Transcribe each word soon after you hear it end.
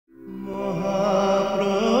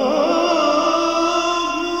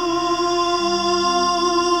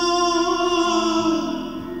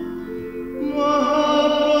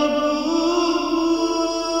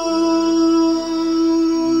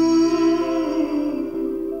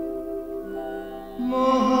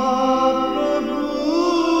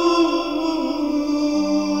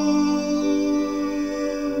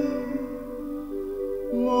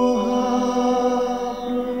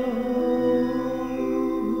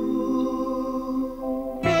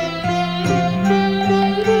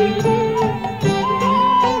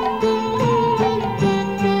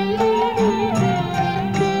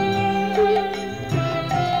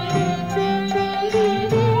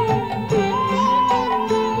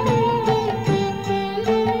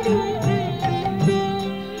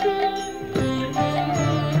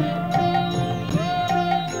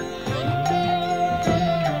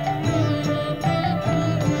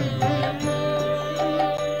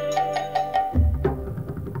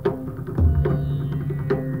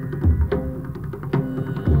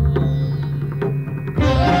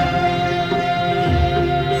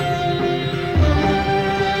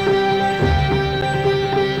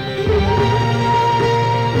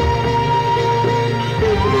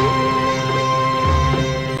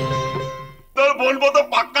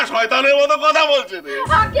শয়তানের মতো কথা বলছে রে।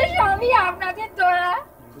 আগে স্বামী আপনাদের দয়া।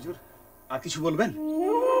 হুজুর আর কিছু বলবেন?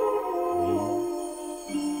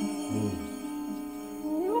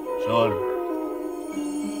 শোন,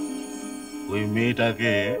 ওই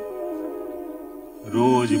মেয়েটাকে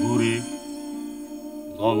রোজ ভোরে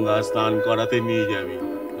গঙ্গা স্নান করাতে নিয়ে যাবি,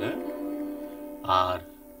 হ্যাঁ? আর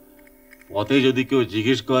পথে যদি কেউ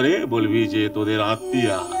জিজ্ঞেস করে বলবি যে তোদের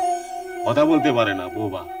আত্মীয়া, কথা বলতে পারে না,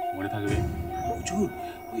 বোবা, মনে থাকবে। হুজুর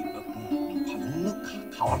ওই ভালো মন্দ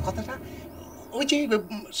খাওয়ার কথাটা ওই যে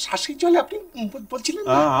শ্বাসের জলে আপনি বলছিলেন।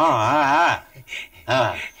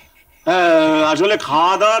 হ্যাঁ, আসলে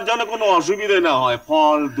খাওয়া দাওয়ার জন্য কোনো অসুবিধে না হয়,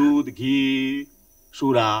 ফল, দুধ, ঘি,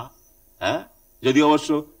 সুরা, হ্যাঁ, যদি অবশ্য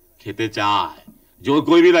খেতে চায়, জোর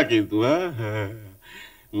করবি না কিন্তু। হ্যাঁ,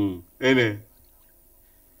 এই নে।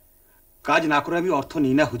 কাজ না করে আমি অর্থ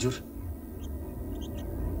নিই না হুজুর।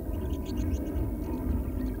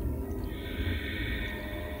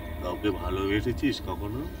 কাউকে ভালোবেসেছিস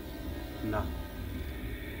কখনো? না,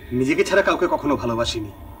 নিজেকে ছাড়া কাউকে কখনো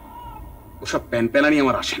ভালোবাসিনি। ওসব প্যান প্যানানি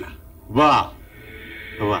আমার আসে না। বাহ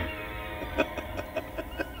বাহ,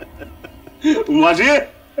 মাসি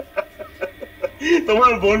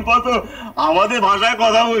তোমার বোন পা তো আমাদের ভাষায়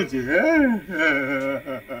কথা বলছে।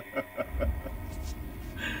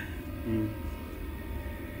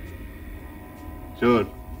 শোন,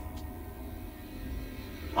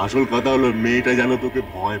 আসল কথা হলো মেয়েটা যেন তোকে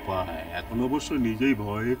ভয় পায়। এখন অবশ্য নিজেই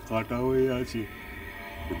ভয়ে কাটা হয়ে আছে,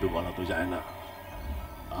 কিন্তু বলা তো যায় না।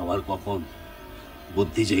 আবার কখন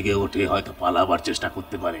বুদ্ধি জেগে ওঠে, হয়তো পালাবার চেষ্টা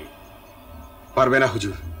করতে পারে। পারবে না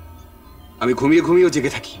হুজুর, আমি ঘুমিয়ে ঘুমিয়েও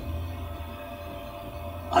জেগে থাকি।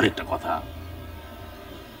 আরেকটা কথা,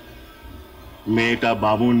 মেয়েটা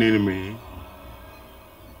বামুনের মেয়ে,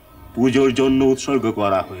 পুজোর জন্য উৎসর্গ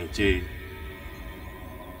করা হয়েছে।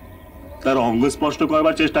 তার অঙ্গ স্পষ্ট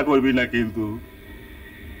করবার চেষ্টা করবি না কিন্তু।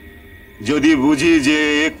 যদি বুঝি যে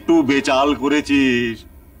একটু বেচাল করেছিস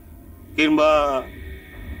কিংবা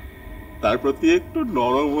তার প্রতি একটু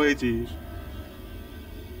নরম হয়েছিস,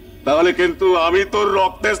 তাহলে কিন্তু আমি তোর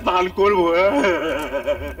রক্তে স্নান করবো।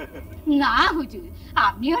 না হুজুর,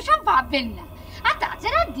 আপনি ওসব ভাববেন না। আর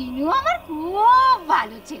তাছাড়া দিনু আমার খুব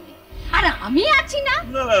ভালো ছেলে, আর আমি আছি না।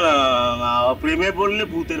 না না না না, প্রেমে বললে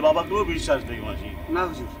ভূতের বাবাকেও বিশ্বাস নেই মাসি। না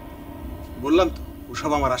হুজুর, বললাম তো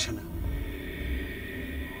ওসব আমার আসে না।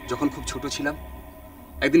 যখন খুব ছোট ছিলাম,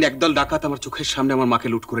 একদিন একদল ডাকাত আমার চোখের সামনে আমার মাকে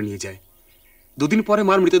লুট করে নিয়ে যায়। দুদিন পরে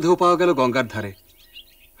মার মৃতদেহ পাওয়া গেল গঙ্গার ধারে।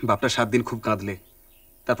 বাপটা 7 দিন খুব কাঁদলে,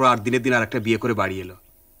 তারপর 8 দিনের দিন আর একটা বিয়ে করে বাড়ি এলো,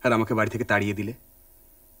 আর আমাকে বাড়ি থেকে তাড়িয়ে দিলে।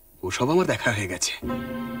 ওসব আমার দেখা হয়ে গেছে।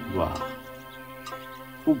 বাহ,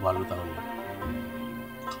 খুব ভালো। তাহলে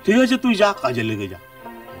ঠিক আছে, তুই যা, কাজে লেগে যা।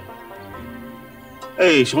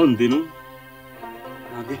 এই শোন দিনু,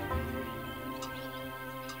 আগে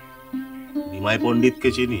নিমাই পণ্ডিতকে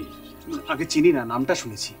চিনিস? আগে চিনি না, নামটা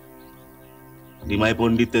শুনেছি। নিমাই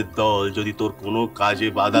পণ্ডিতের দল যদি তোর কোনো কাজে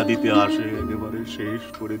বাধা দিতে আসে, একেবারে শেষ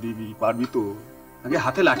করে দিবি। পারবি তো? আগে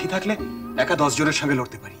হাতে লাঠি থাকলে একা 10 জনের সঙ্গে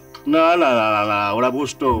লড়তে পারি। না না না না না, ওরা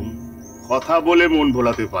বষ্টম, কথা বলে মন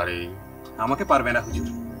ভোলাতে পারে। আমাকে পারবে না হুজুর,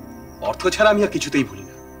 অর্থ ছাড়া আমি আর কিছুতেই ভুলি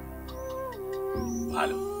না।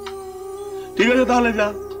 ভালো, ঠিক আছে, তাহলে যা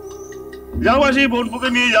যাও, মাসি বোনপুকে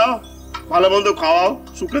নিয়ে যাও, ভালো মন্দ খাওয়াও,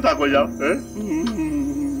 সুখে থাকো, যাও। হ্যাঁ,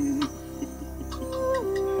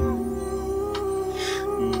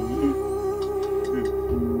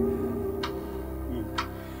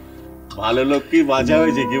 ভালো লোক কি বাঁচা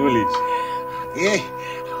হয়েছে, কি বলিস?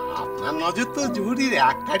 আপনার নজর তো জুহুরির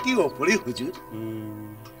এক কাঠি ওপরে হুজুর।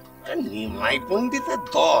 নিমাই পণ্ডিতের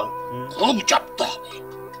দল খুব জব্দ হবে।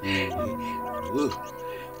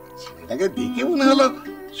 ছেলেটাকে দেখে মনে হলো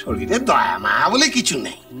শরীরে দয়া মায়া বলে কিছু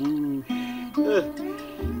নেই।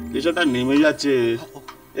 বিষয়টা নেমে যাচ্ছে।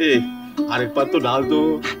 আরেক পাত তো ডাল তো।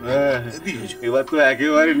 এবার তো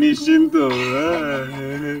একেবারে নিশ্চিন্ত।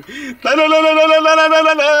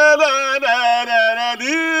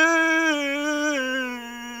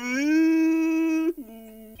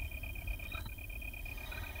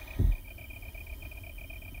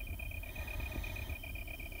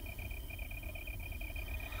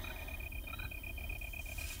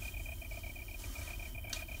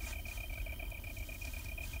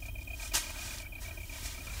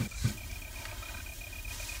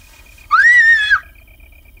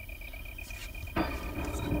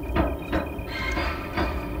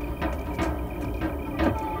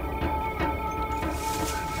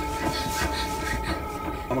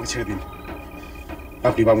 আমাকে ছেড়ে দিন।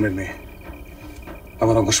 আপনি বামুনের মেয়ে,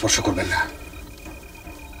 আমার অঙ্গ স্পর্শ করবেন না।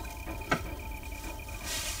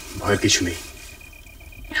 ভয়ের কিছু নেই,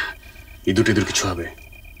 ইঁদুর টিঁদুর কিছু হবে।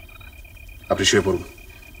 আপনি শুয়ে পড়ুন।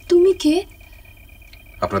 তুমি কে?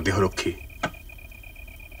 আপনার দেহরক্ষী,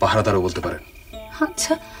 পাহারাদারও বলতে পারেন।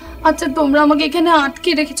 আচ্ছা আচ্ছা, তোমরা আমাকে এখানে আটকে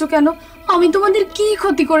রেখেছো কেন? আমি তোমাদের কি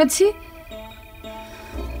ক্ষতি করেছি?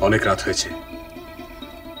 অনেক রাত হয়েছে,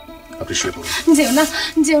 আপনি শুয়ে পড়ুন। যেও না,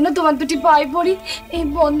 যেও না, তোমার দুটি পায়ে পড়ি। এই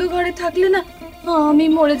বন্ধ ঘরে থাকলে না আমি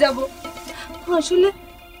মরে যাব। আসলে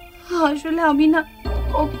আসলে আমি না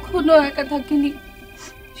কখনো একা থাকিনি,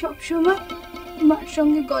 সবসময় মার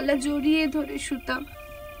সঙ্গে গলা জড়িয়ে ধরে শুতাম।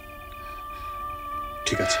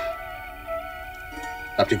 ঠিক আছে,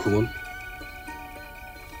 আপনি ঘুমুন।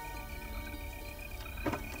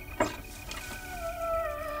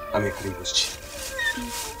 আমি এখানেই বসছি।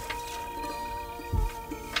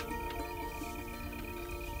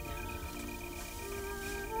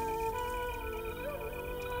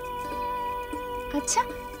 আচ্ছা,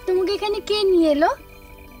 তোমাকে এখানে কে নিয়ে এলো?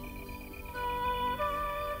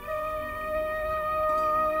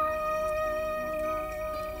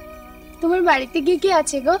 তোমার বাড়িতে গিয়ে কে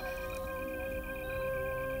আছে গো?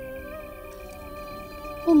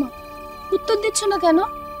 ওমা, উত্তর দিচ্ছ না কেন?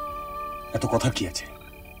 এত কথা কি আছে?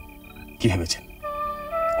 কি ভেবেছেন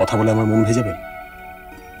কথা বলে আমার মন ভেজাবেন?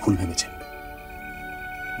 ভুল ভেবেছেন।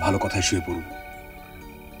 ভালো কথায় শুয়ে পড়ুন।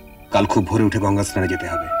 কাল খুব ভোরে উঠে গঙ্গা স্নানে যেতে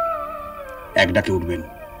হবে। এক ডাকে উঠবেন,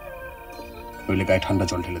 নইলে গায়ে ঠান্ডা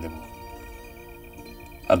জল ঢেলে দেব।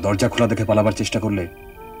 আর দরজা খোলা দেখে পালাবার চেষ্টা করলে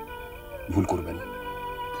ভুল করবেন।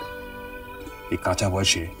 এই কাঁচা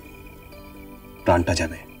বয়সে প্রাণটা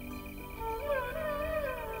যাবে।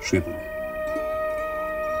 শুয়ে পড়ুন।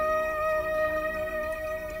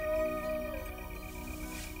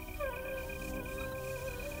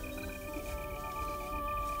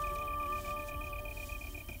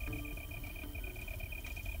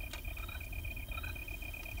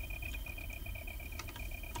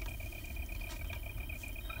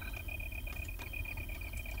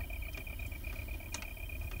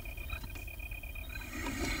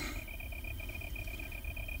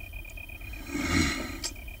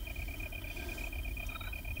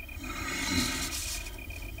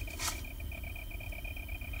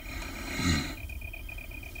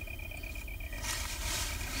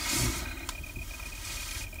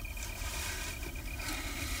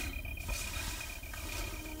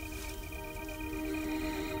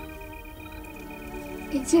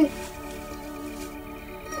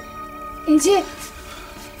 এই যে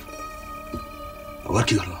আবার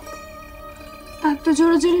কি হলো? এত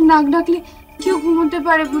জোরে জোরে নাক ডাকলে কেউ ঘুমোতে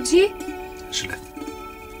পারে বুঝি?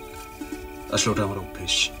 আসলে ওটা আমার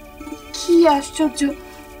অভ্যেস। কি আশ্চর্য,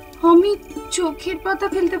 আমি চোখের পাতা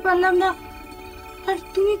ফেলতে পারলাম না আর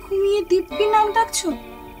তুমি ঘুমিয়ে দিব্যি নাক ডাকছো।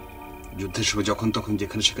 যুদ্ধের সময় যখন তখন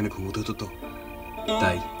যেখানে সেখানে ঘুমোতে হতো তো,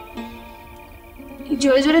 তাই।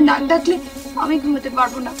 জোরে জোরে নাক ডাকলে আমি ঘুমোতে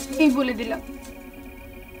পারবো না, এই বলে দিলাম।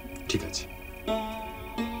 ঠিক আছে,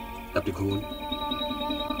 আপনি ঘুমুন,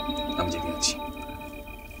 আমি জেগে আছি।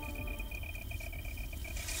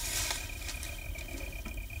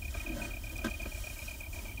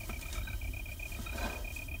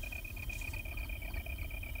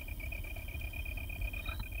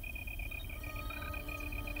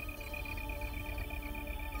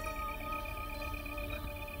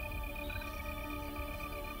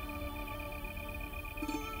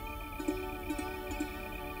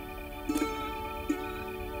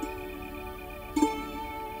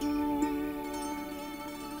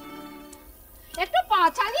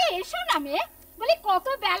 চালিয়ে এসো না মেয়ে, বলি কত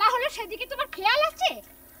বেলা হলো সেদিকে তোমার খেয়াল আছে?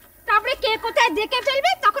 তারপরে কে কোথায় দেখে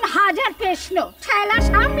ফেলবে তখন হাজার প্রশ্ন। ঠেলা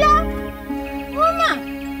সামলা। ও মা,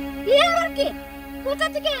 এলো কে? কোথা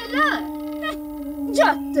থেকে এলো?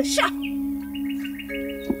 যত সব।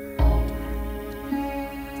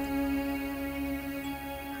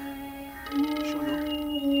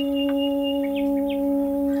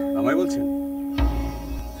 আমায় বলছেন?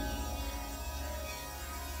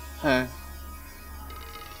 হ্যাঁ,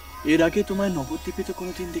 এর আগে তোমায় নবদ্বীপে তো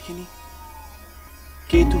কোনোদিন দেখিনি।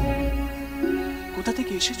 কে তুমি? কোথা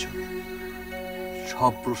থেকে এসেছো?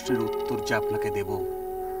 সব প্রশ্নের উত্তর যে আপনাকে দেব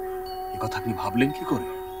এ কথা আপনি ভাবলেন কি করে?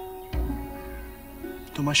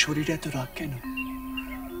 তোমার শরীরে এত রাগ কেন?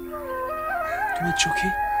 তোমার চোখে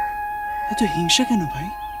এত হিংসা কেন ভাই?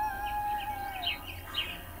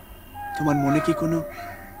 তোমার মনে কি কোনো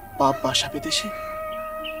পাপ বাসা বেঁধেছে?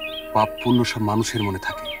 পাপ পুণ্য সব মানুষের মনে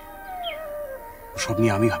থাকে, সব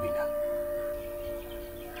নিয়ে আমি ভাবি না।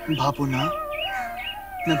 ভাবো না?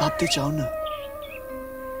 না ভাবতে চাও না?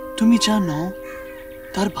 তুমি যা নাও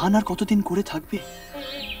তার ভান আর কতদিন করে থাকবে?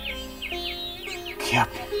 কে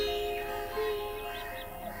আপনি?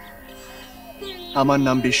 আমার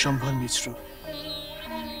নাম বিশ্বম্ভর মিশ্র,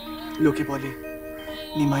 লোকে বলে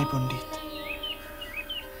নিমাই পণ্ডিত।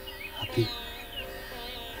 আপনি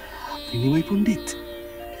নিমাই পণ্ডিত?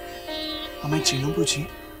 আমায় চেনো বুঝি?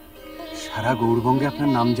 সারা গৌরবঙ্গে আপনার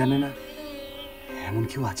নাম জানে না এমন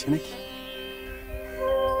কেউ আছে নাকি?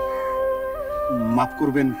 মাফ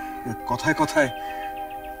করবেন, কথায় কথায়।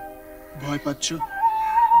 ভয় পাচ্ছ?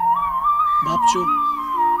 ভাবছো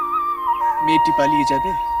মেয়েটি পালিয়ে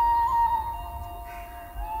যাবে?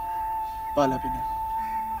 পালাবে না।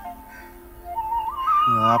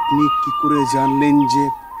 আপনি কি করে জানলেন যে?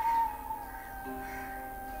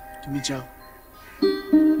 তুমি যাও,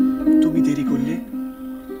 তুমি দেরি করলে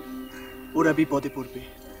ওরা বিপদে পড়বে।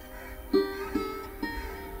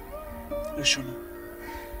 শোনো,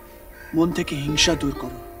 মন থেকে হিংসা দূর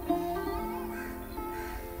করো,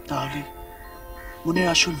 তাহলে মনের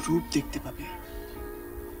আসল রূপ দেখতে পাবে।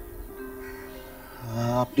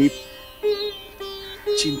 আপনি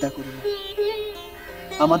চিন্তা করো না,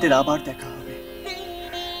 আমাদের আবার দেখা হবে।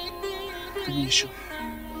 তুমি এসো।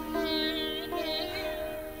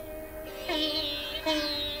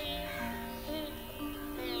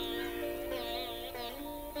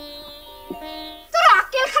 তোর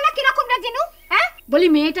আকেলখানা কিরকম না জিনু? হ্যাঁ, বলি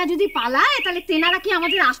মেয়েটা যদি পালায় তাহলে তেনারা কি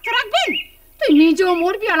আমাদের আস্থা রাখবেন? তুই নিজেও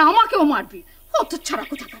মরবি আর আমাকেও মারবি। অত ছাড়া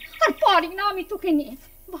কোথাকার, আর পারি না আমি তোকে নিয়ে।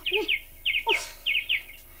 বাপরে, উফ।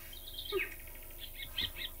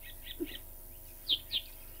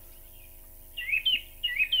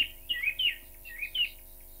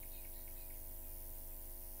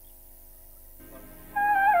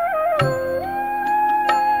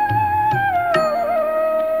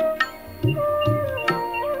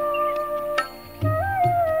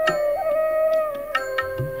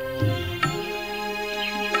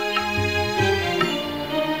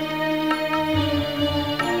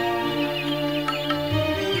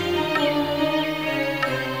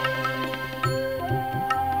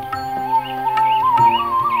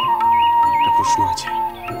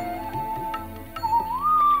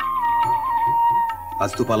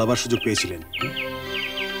 আজ তো পালাবার সুযোগ পেয়েছিলেন,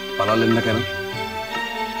 পালালেন না কেন?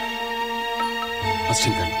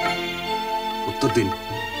 আসছেন কেন? উত্তর দিন।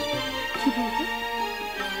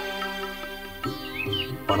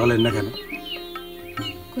 পালালেন না কেন?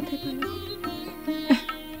 কোথায় পালাবো?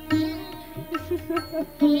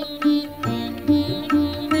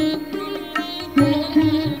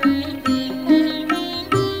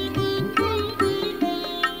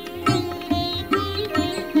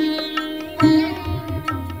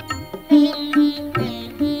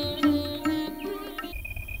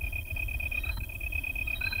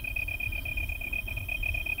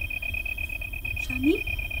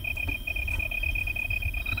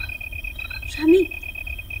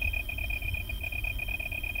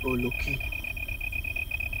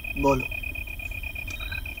 বলো,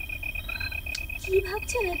 কি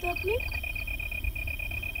ভাবছেন এত আপনি?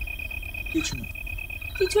 কিছু না।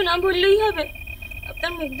 কিছু না বললেই হবে?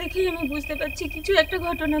 আপনার মুখ দেখেই আমি বুঝতে পারছি কিছু একটা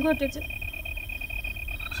ঘটনা ঘটেছে।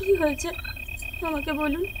 কি হয়েছে আমাকে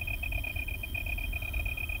বলুন।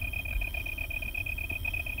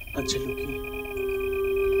 আচ্ছা লক্ষ্মী,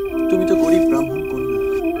 তুমি তো গরিব ব্রাহ্মণ কন্যা।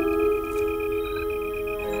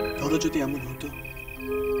 ধরো যদি এমন হতো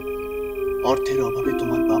অর্থের অভাবে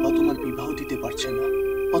তোমার বাবা তোমার বিবাহ দিতে পারছে না,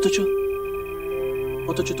 অথচ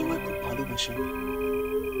তোমায় খুব ভালোবাসেন।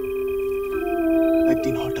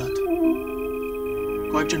 একদিন হঠাৎ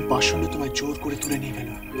কয়েকজন পাষণ্ড তোমায় জোর করে তুলে নিয়ে গেল।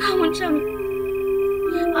 থামুন স্বামী,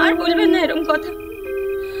 আর বলবেন না এরকম কথা।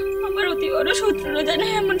 আমার অতি বড় শত্রুরা জানে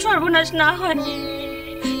এমন সর্বনাশ না হয়।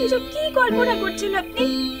 এসব কি কল্পনা করছেন আপনি?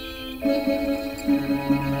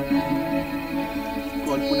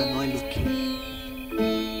 কল্পনা নয় লক্ষ্মী,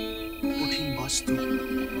 কঠিন বাস্তব।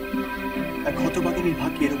 এক হতভাগিনীর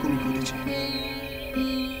ভাগ্যে এরকমই ঘটেছে।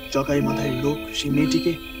 জগাই মাথায় লোক সেই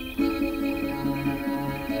মেয়েটিকে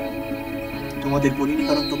তোমাদের বলিনি,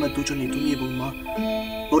 কারণ তোমরা দুজনে, তুমি এবং মা,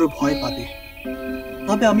 বড় ভয় পাবে,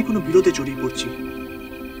 ভাবে আমি কোনো বিরোধে জড়িয়ে পড়ছি।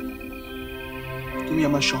 তুমি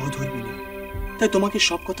আমার সহধর্মিনী, তাই তোমাকে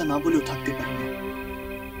সব কথা না বলেও থাকতে পারি না।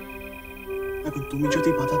 এখন তুমি যদি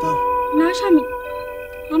বাধা দাও। না স্বামী,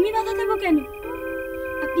 আমি বাধা দেবো কেন?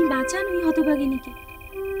 আপনি বাঁচান ওই হতভাগিনীকে।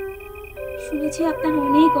 শুনেছি আপনার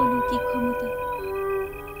অনেক অলৌকিক ক্ষমতা।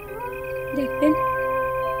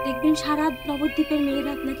 দেখবেন সারা নবদ্বীপের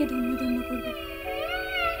মেয়েরা আপনাকে ধন্য ধন্য করবে।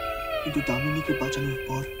 কিন্তু দামিনীকে বাঁচানোর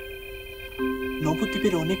পর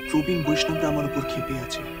নবদ্বীপের অনেক প্রবীণ বৈষ্ণবরা আমার উপর ক্ষেপে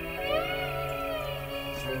আছে।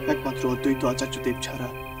 একমাত্র অদ্বৈত আচার্য দেব ছাড়া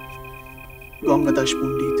গঙ্গাদাস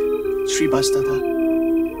পণ্ডিত, শ্রীবাস দাদা,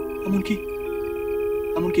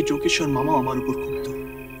 এমনকি যোগেশ্বর মামাও আমার উপর ক্ষুব্ধ।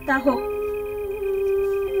 তা হোক,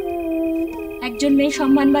 একজন মেয়ের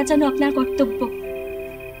সম্মান বাঁচানো আপনার কর্তব্য।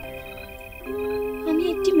 আমি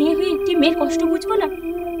একটি মেয়ে হয়ে একটি মেয়ের কষ্ট বুঝবো না?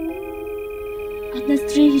 আপনার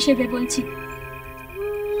স্ত্রী হিসেবে বলছি,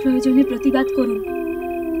 প্রয়োজনে প্রতিবাদ করুন।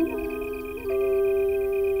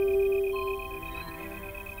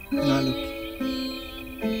 না লক্ষ্মী,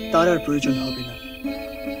 তার আর প্রয়োজন হবে না।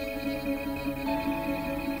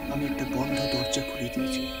 আমি একটা বন্ধ দরজা খুলে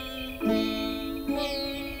দিয়েছি।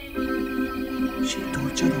 সেই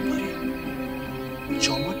দরজার ওপারে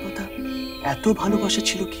জমার পাতা এত ভালোবাসা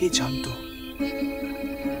ছিল কে জানতো।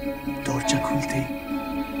 দরজা খুলতেই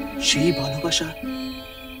সেই ভালোবাসা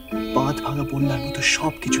বাঁধ ভাঙা বন্যার মতো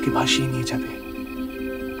সবকিছুকে ভাসিয়ে নিয়ে যাবে।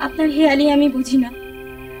 আপনার হেয়ালি আমি বুঝি না।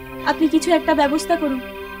 আপনি কিছু একটা ব্যবস্থা করুন,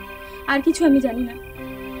 আর কিছু আমি জানি না।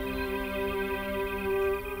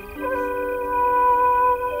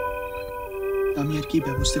 আমি আর কি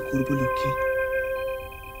ব্যবস্থা করব লক্ষ্মী?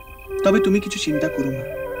 তবে তুমি কিছু চিন্তা করো না।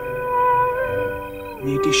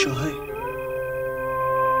 মেয়েটির সহায়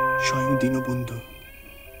স্বয়ং দীনবন্ধু।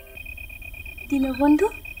 দীনবন্ধু?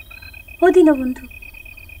 ও দীনবন্ধু,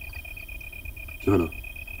 কি হলো,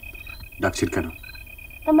 ডাকছেন কেন?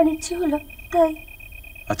 আমার ইচ্ছে হলো তাই।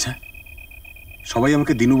 আচ্ছা, সবাই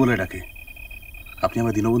আমাকে দিনু বলে ডাকে, আপনি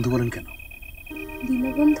আমার দীনবন্ধু বলেন কেন?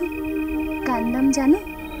 দীনবন্ধু কার নাম জানো?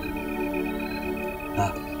 না,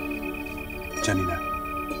 জানি না।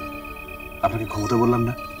 আপনাকে ক্ষমতা বললাম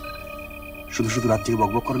না, শুধু শুধু রাত থেকে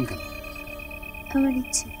বকবক করেন কেন? আমার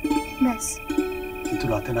ইচ্ছে, ব্যাস। কিন্তু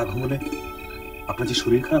রাতে না ঘুমলে আপনার যে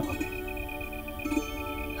শরীর খারাপ হবে,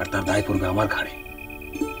 আর তার দায় পড়বে আমার ঘাড়ে।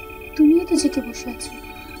 তুমিও তো জেগে বসে আছো।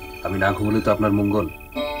 আমি না ঘুমলে তো আপনার মঙ্গল।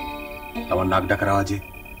 আমার নাক ডাকার আওয়াজে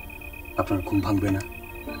আপনার ঘুম ভাঙবে না।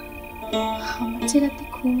 আমার যে রাতে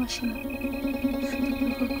ঘুম আসে না, শুধু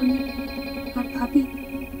প্রহর গুনি আর ভাবি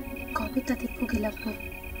কবে তাদের ভোগে লাগবে।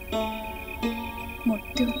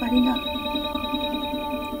 মরতেও পারি না,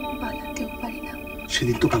 পালাতেও পারি না।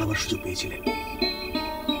 সেদিন তো পালাবার সুযোগ পেয়েছিলেন,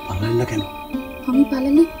 পালালেন না কেন? আমি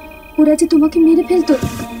পালালে ওরা যে তোমাকে মেরে ফেলতো।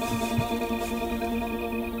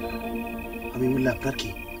 আমি বললে আপনার কি?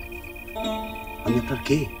 আমি আপনার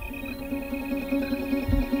কে?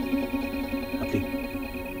 আপনি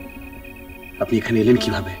আপনি এখানে এলেন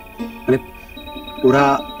কিভাবে? মানে ওরা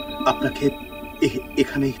আপনাকে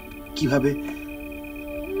এখানে কিভাবে?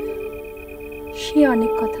 সে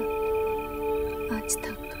অনেক কথা, আজ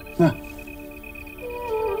থাক। না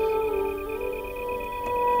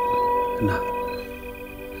না,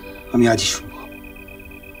 আমি আজই শুনবো।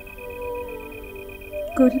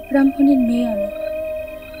 গরিব ব্রাহ্মণের মেয়ে আমি।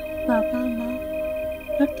 বাবা মা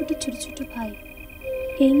আর দুটো ছোট ছোট ভাই,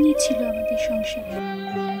 এই নিয়ে ছিল আমাদের সংসার।